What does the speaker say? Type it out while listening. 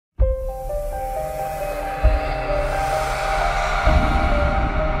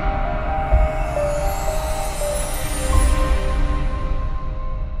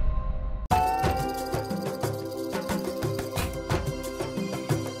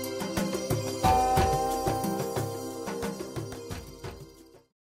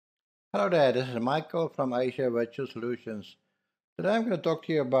Hello there, this is Michael from Asia Virtual Solutions. Today I'm going to talk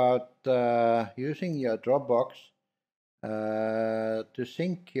to you about using your Dropbox to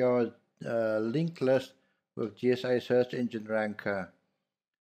sync your linked list with GSA Search Engine Ranker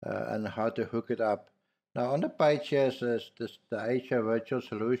and how to hook it up. Now on the page here is the Asia Virtual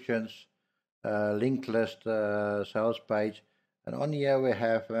Solutions linked list sales page, and on here we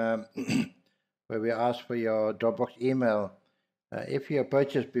have where we ask for your Dropbox email. If you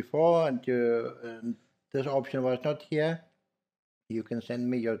purchased before and this option was not here, you can send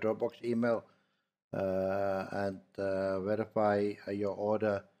me your Dropbox email and verify your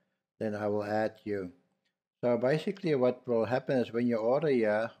order. Then I will add you. So basically what will happen is when you order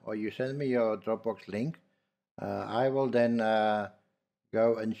here or you send me your Dropbox link, I will then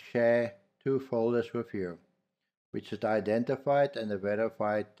go and share two folders with you, which is the identified and the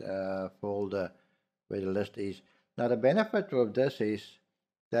verified folder where the list is. Now the benefit of this is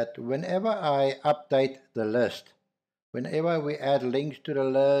that whenever I update the list, whenever we add links to the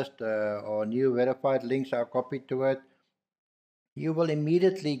list or new verified links are copied to it, you will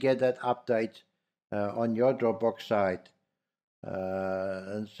immediately get that update on your Dropbox site.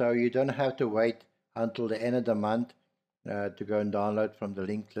 And so you don't have to wait until the end of the month to go and download from the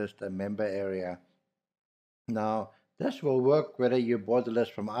linked list and member area. Now, this will work whether you bought the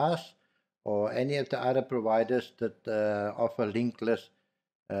list from us or any of the other providers that offer linked lists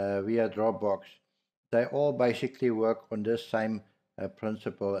via Dropbox. They all basically work on this same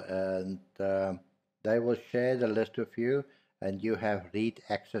principle, and they will share the list with you, and you have read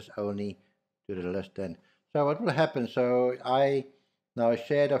access only to the list then. So what will happen? So I now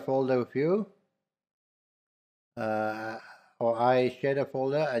share the folder with you, or I share the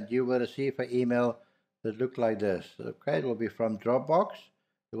folder, and you will receive an email that look like this. Okay, it will be from Dropbox.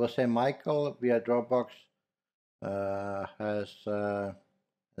 It will say Michael via Dropbox that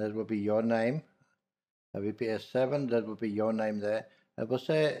will be your name. VPS7, that will be your name there. It will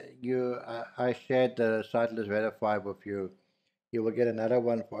say I shared the site list verify with you. You will get another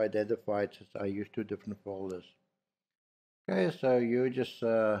one for identified, since I use two different folders. Okay, so you just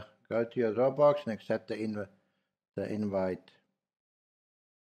go to your Dropbox and accept the invite.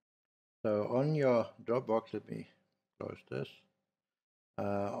 So on your Dropbox, let me close this.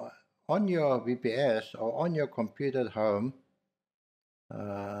 On your VPS or on your computer at home,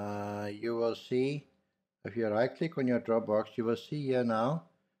 you will see, if you right click on your Dropbox, you will see here now,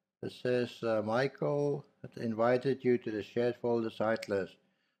 it says Michael invited you to the shared folder site list.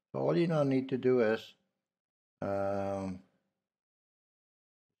 So all you now need to do is,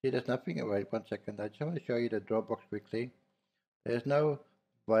 see there's nothing, wait 1 second, I just want to show you the Dropbox quickly. There's no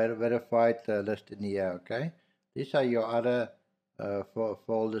verified list in here, okay? These are your other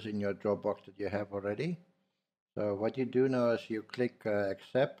folders in your Dropbox that you have already. So what you do now is you click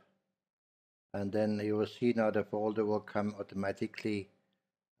accept, and then you will see now the folder will come automatically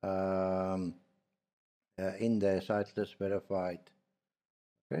in the site list verified.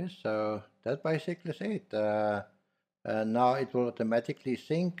 Okay, so that basically is it. And now it will automatically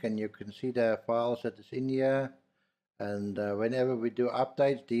sync, and you can see the files that is in here. And whenever we do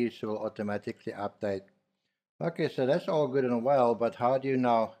updates, these will automatically update. Okay, so that's all good and well, but how do you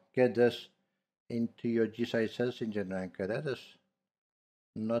now get this into your GSA Search Engine Ranker? That is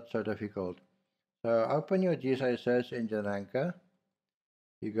not so difficult. So open your GSA Search Engine Ranker.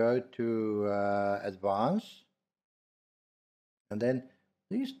 You go to Advanced, and then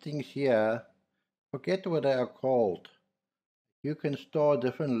these things here, forget what they are called. You can store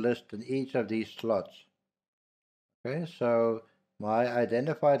different lists in each of these slots. Okay, so my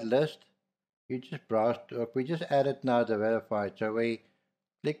identified list, you just browse to, we just added now the verified. So we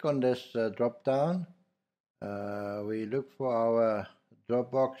click on this drop down. We look for our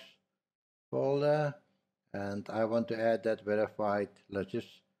Dropbox folder, and I want to add that verified. Let's just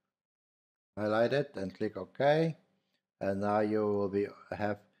highlight it and click OK. And now you will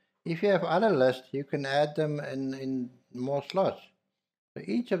have, if you have other lists, you can add them in more slots. So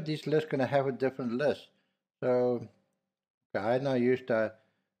each of these lists going to have a different list. So I now use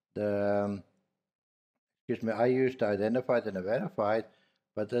I used the identified and the verified,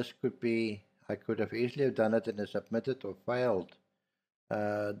 but this could be, I could have easily have done it in a submitted or failed.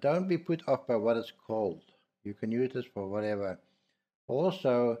 Don't be put off by what it's called. You can use this for whatever.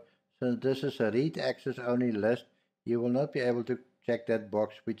 Also, since this is a read access only list, you will not be able to check that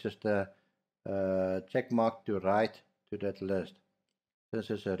box, which is the check mark to write to that list. This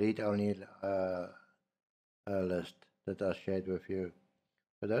is a read only list that I shared with you.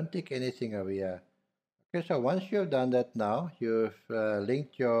 So don't tick anything over here. Okay, so once you've done that now, you've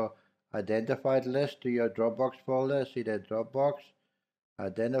linked your identified list to your Dropbox folder. See that Dropbox.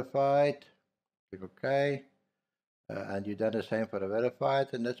 identified, click OK, and you've done the same for the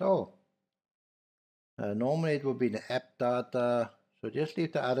verified, and that's all. Normally it will be the app data, so just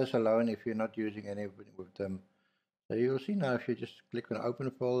leave the others alone if you're not using any with them. So you will see now, if you just click on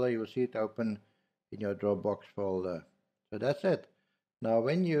open folder, you will see it open in your Dropbox folder. So that's it. Now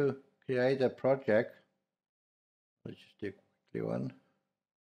when you create a project, let's just do quickly one.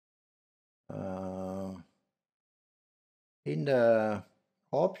 In the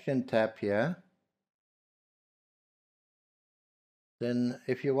option tab here, then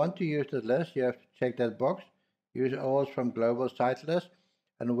if you want to use the list, you have to check that box. Use all from global site list,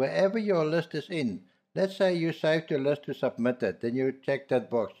 and wherever your list is in, let's say you saved your list to submitted, then you check that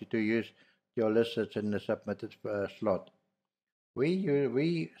box to use your list that's in the submitted slot.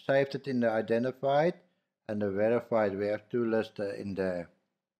 We saved it in the identified and the verified. We have two lists in there.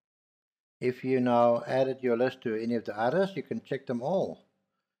 If you now added your list to any of the others, you can check them all,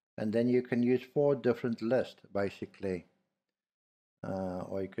 and then you can use 4 different lists basically,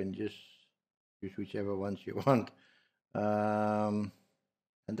 or you can just use whichever ones you want, and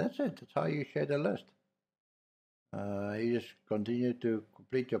that's it. That's how you share the list. You just continue to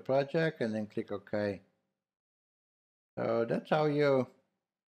complete your project and then click OK. So that's how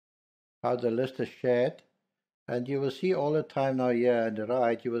the list is shared. And you will see all the time now here on the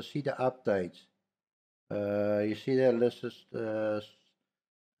right, you will see the updates. You see the list is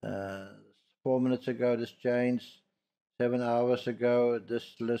 4 minutes ago this changed, 7 hours ago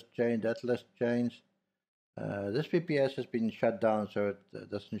this list changed, that list changed. This PPS has been shut down, so it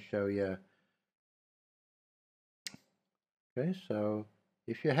doesn't show here. Okay, so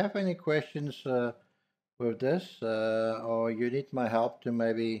if you have any questions with this, or you need my help to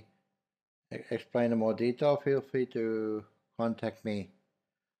maybe explain in more detail, feel free to contact me.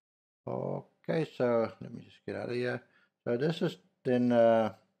 Okay, so let me just get out of here. So this is then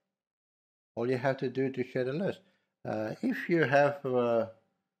all you have to do to share the list. If you have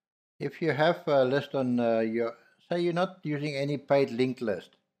a list on your, say you're not using any paid linked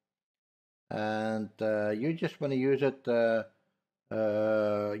list, and you just want to use it your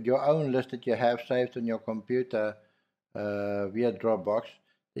own list that you have saved on your computer via Dropbox,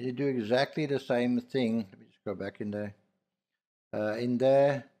 then you do exactly the same thing. Let me just go back in there. In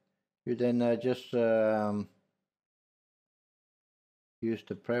there, you then just use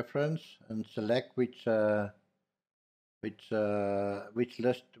the preference and select which of your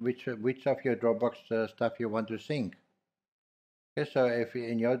Dropbox stuff you want to sync. Okay, so if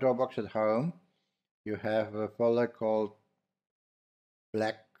in your Dropbox at home, you have a folder called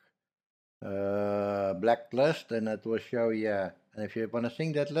blacklist, and it will show you. And if you want to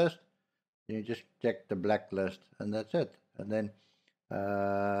sync that list, you just check the blacklist, and that's it. And then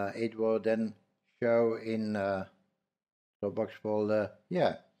it will then show in Dropbox folder.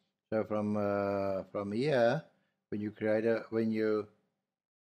 Yeah. So from here, when you create you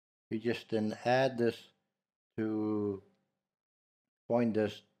just then add this to point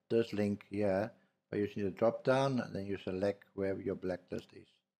this link here by using the drop down, and then you select wherever your blacklist is.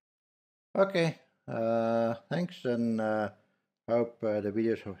 Okay. Thanks, and hope the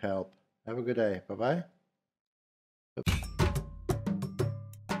videos will help. Have a good day. Bye bye.